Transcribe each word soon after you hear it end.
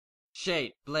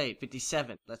Shade, Blade,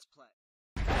 57. Let's play.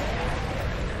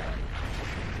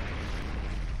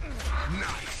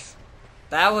 Nice.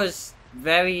 That was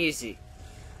very easy.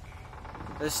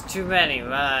 There's too many,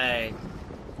 right?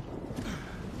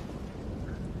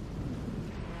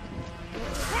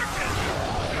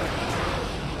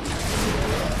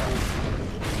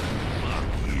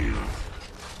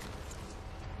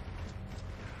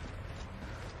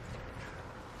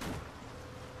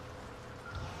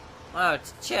 Oh,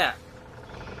 it's a chair.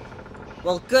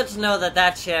 Well, good to know that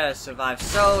that chair has survived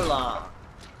so long.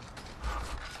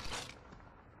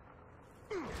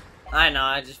 I know,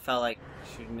 I just felt like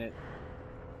shooting it.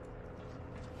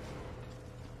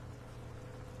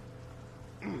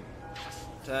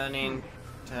 Turning,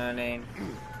 turning.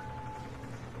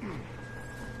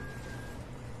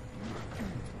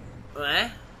 Eh?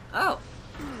 Oh.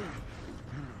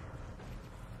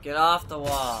 Get off the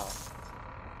wall.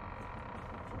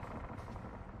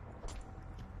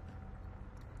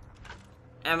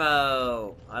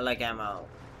 Ammo! I like ammo.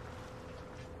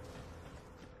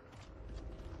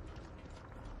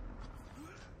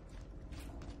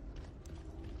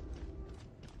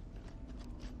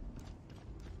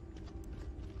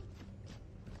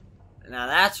 Now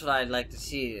that's what I'd like to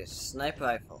see, is a sniper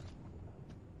rifle.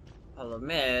 Problem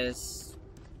is,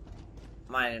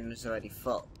 mine is already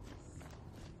full.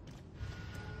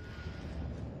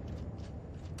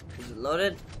 Is it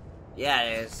loaded? Yeah,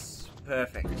 it is.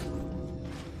 Perfect.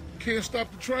 Can't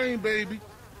stop the train, baby.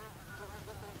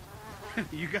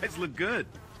 You guys look good.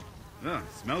 Oh,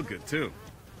 smell good, too.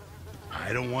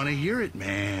 I don't want to hear it,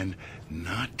 man.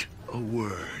 Not a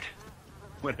word.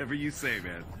 Whatever you say,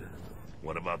 man.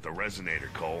 What about the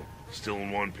resonator, Cole? Still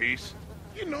in one piece?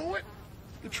 You know it.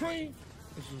 The train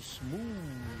is a smooth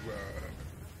ride.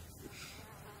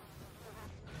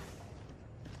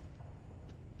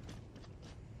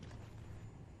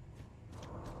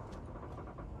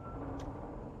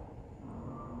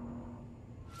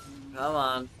 Come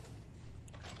on.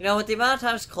 You know, with the amount of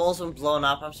times Cole's been blown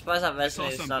up, I'm surprised that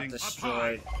resonator's not something up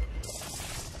destroyed.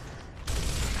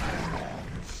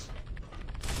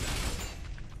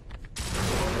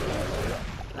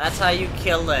 That's how you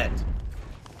kill it.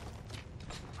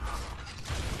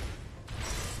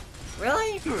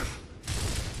 Really?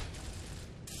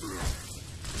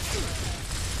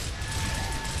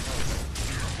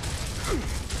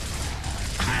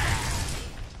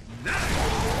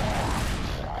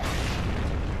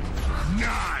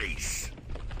 Nice.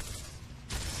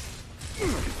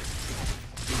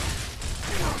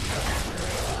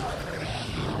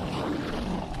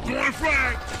 Going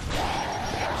flag.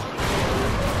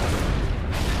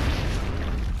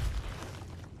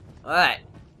 Alright.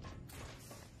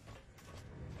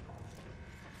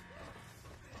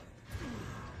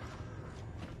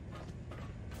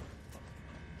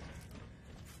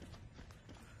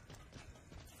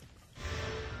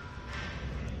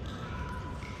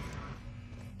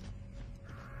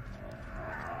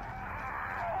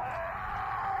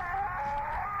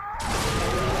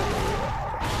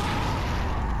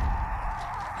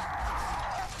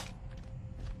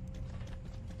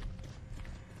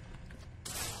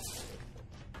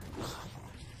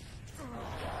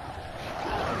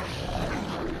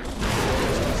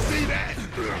 See that?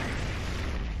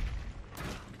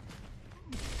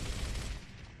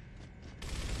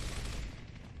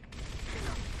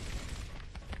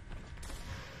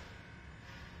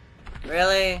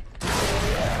 Really?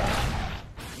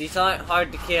 These aren't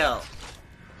hard to kill.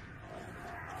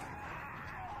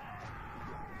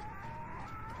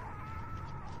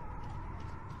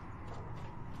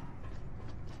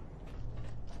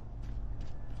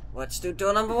 Let's do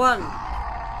door number 1. Damn!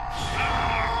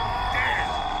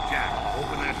 Jack,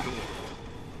 open that door.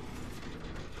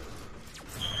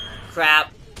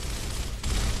 Crap.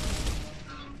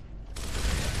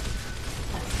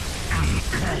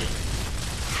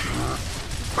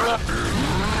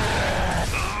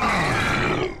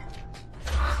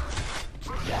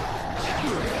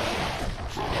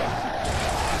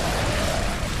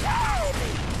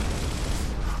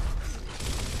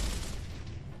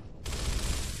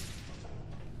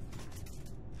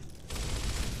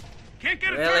 Can't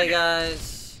get a Really, target.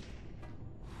 guys?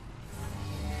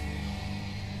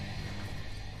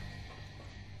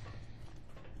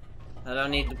 I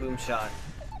don't need the boom shot.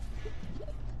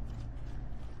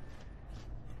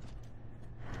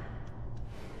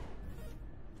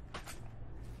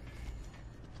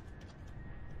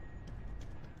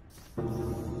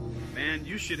 Man,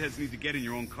 you shitheads need to get in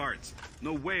your own carts.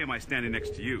 No way am I standing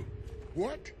next to you.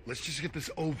 What? Let's just get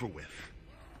this over with.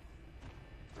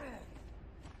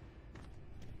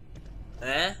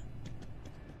 Eh?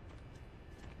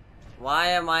 Why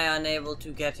am I unable to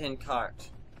get in cart?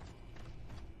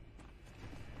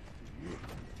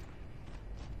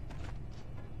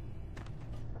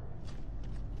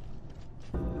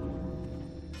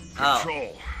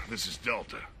 Control, this is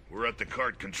Delta. We're at the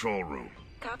cart control room.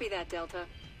 Copy that, Delta.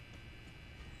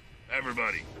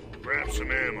 Everybody, grab some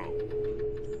ammo.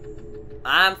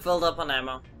 I'm filled up on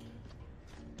ammo.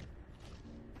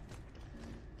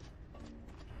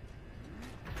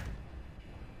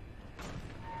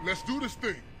 Let's do this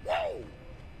thing. Whoa!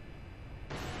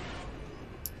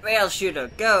 Rail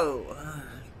shooter, go!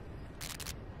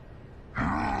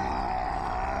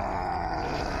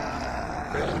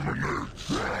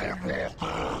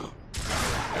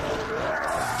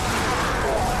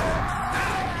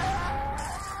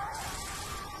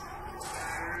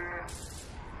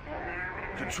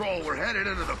 Control, we're headed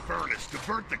into the furnace.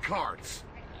 Divert the carts.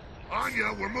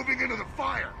 Anya, we're moving into the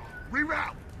fire.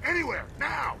 Reroute. Anywhere.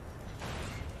 Now.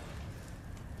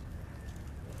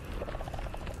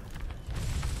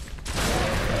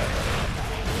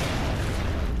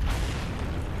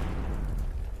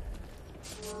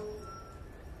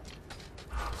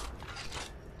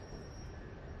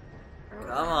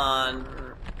 Come on.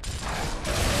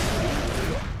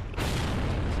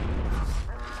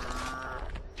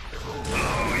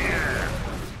 Oh, yeah.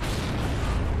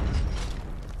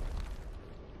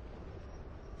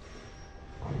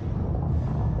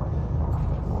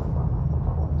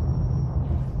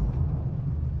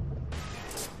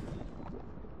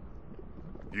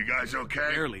 You guys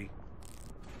okay? Barely.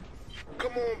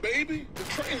 Come on, baby. The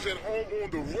train's at home on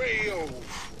the rails.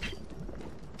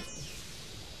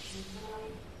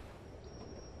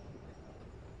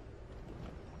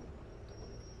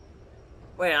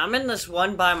 Wait, I'm in this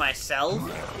one by myself?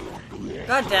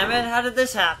 God damn it, how did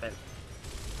this happen?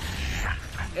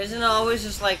 Isn't it always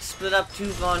just like split up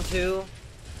 2 on 2?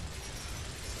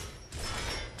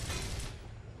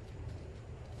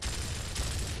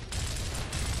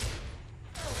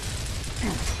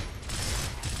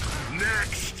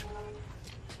 Next.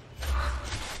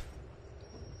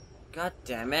 God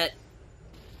damn it.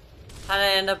 How did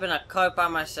I end up in a cart by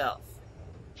myself?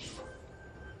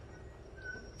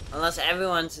 Unless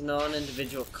everyone's in their own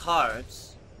individual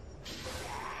carts.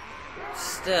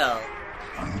 Still.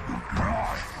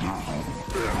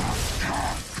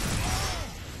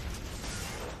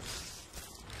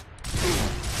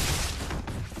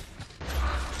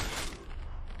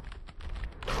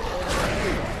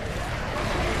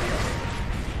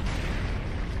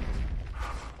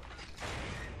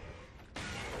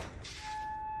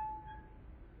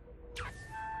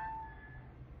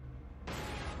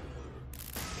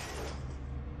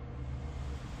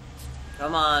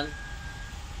 Come on.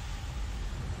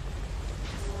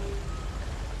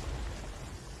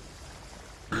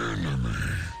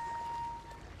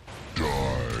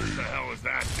 What the hell is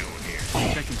that doing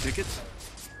here? Checking tickets?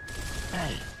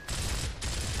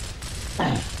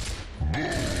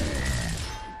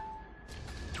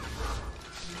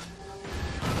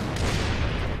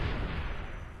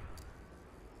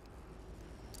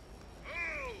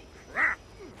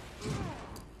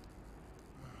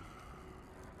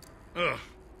 Ugh,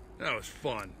 that was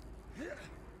fun.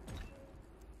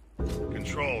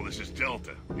 Control, this is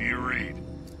Delta. Do you read?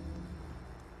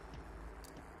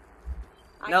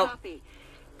 Nope. I copy.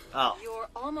 Oh. You're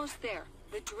almost there.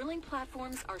 The drilling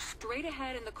platforms are straight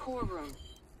ahead in the core room.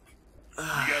 You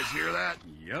guys hear that?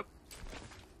 Yep.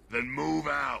 Then move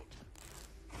out.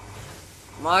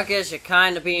 Marcus, you're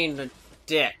kinda being a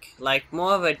dick. Like,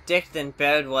 more of a dick than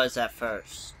Baird was at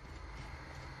first.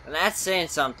 And that's saying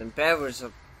something. Baird was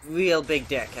a real big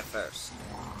dick at first.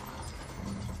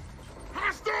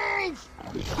 Hostiles!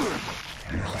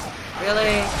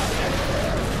 Really?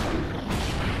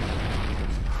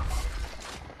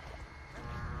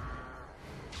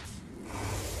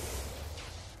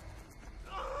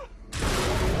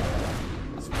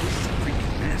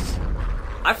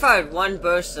 I fired one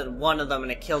burst at one of them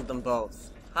and it killed them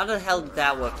both. How the hell did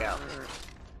that work out?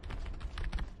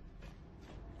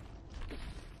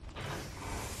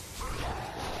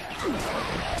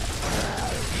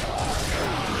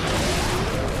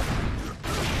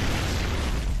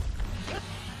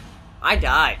 I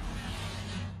died.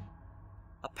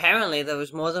 Apparently there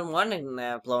was more than one in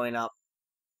there blowing up.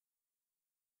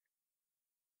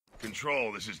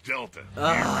 Control, this is Delta.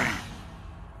 Ugh.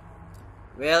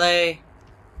 Really?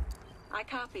 I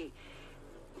copy.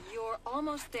 You're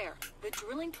almost there. The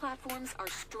drilling platforms are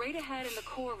straight ahead in the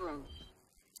core room.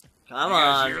 Come You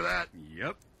guys on. hear that?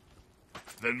 Yep.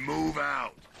 Then move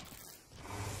out.